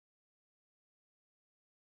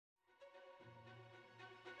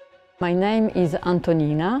My name is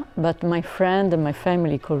Antonina, but my friend and my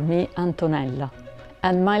family call me Antonella.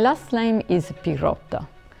 And my last name is Pirrotta.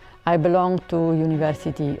 I belong to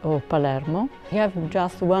University of Palermo. We have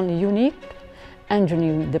just one unique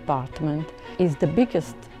engineering department. It's the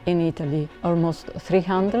biggest in Italy, almost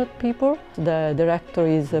 300 people. The director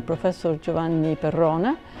is Professor Antonina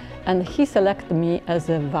Pirrotta, and he selected me as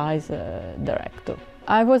a vice director.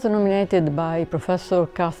 I was nominated by Professor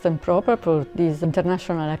Prof for this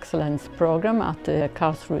International Excellence Program at the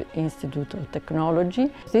Karlsruhe Institute of Technology.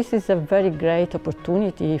 This is a very great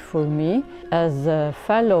opportunity for me as a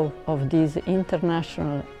fellow of this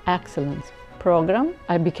International Excellence Program.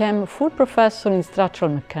 I became full professor in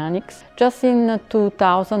structural mechanics just in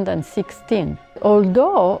 2016.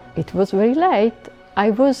 Although it was very late, I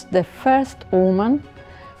was the first woman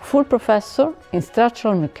full professor in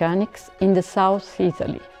structural mechanics in the South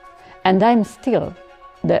Italy, and I'm still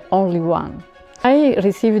the only one. I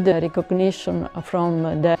received the recognition from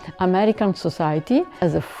the American Society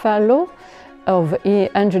as a fellow of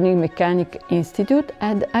Engineering Mechanic Institute,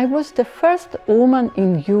 and I was the first woman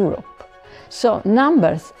in Europe. So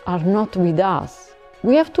numbers are not with us.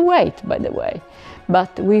 We have to wait, by the way,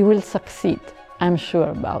 but we will succeed. I'm sure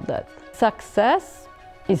about that. Success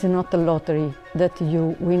is not a lottery that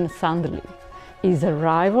you win suddenly. It's a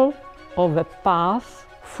rival of a path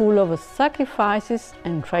full of sacrifices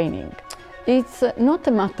and training. It's not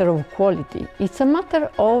a matter of quality, it's a matter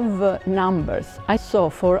of numbers. I saw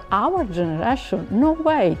for our generation no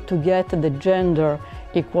way to get the gender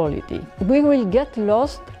equality. We will get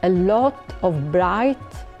lost a lot of bright,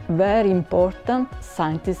 very important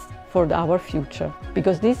scientists for our future,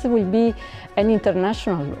 because this will be an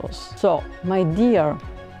international loss. So, my dear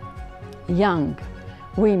young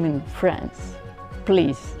women friends,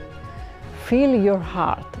 please feel your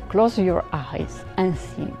heart, close your eyes and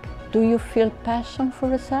think, do you feel passion for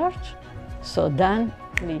research? So then,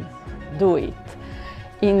 please do it.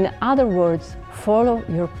 In other words, follow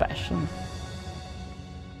your passion.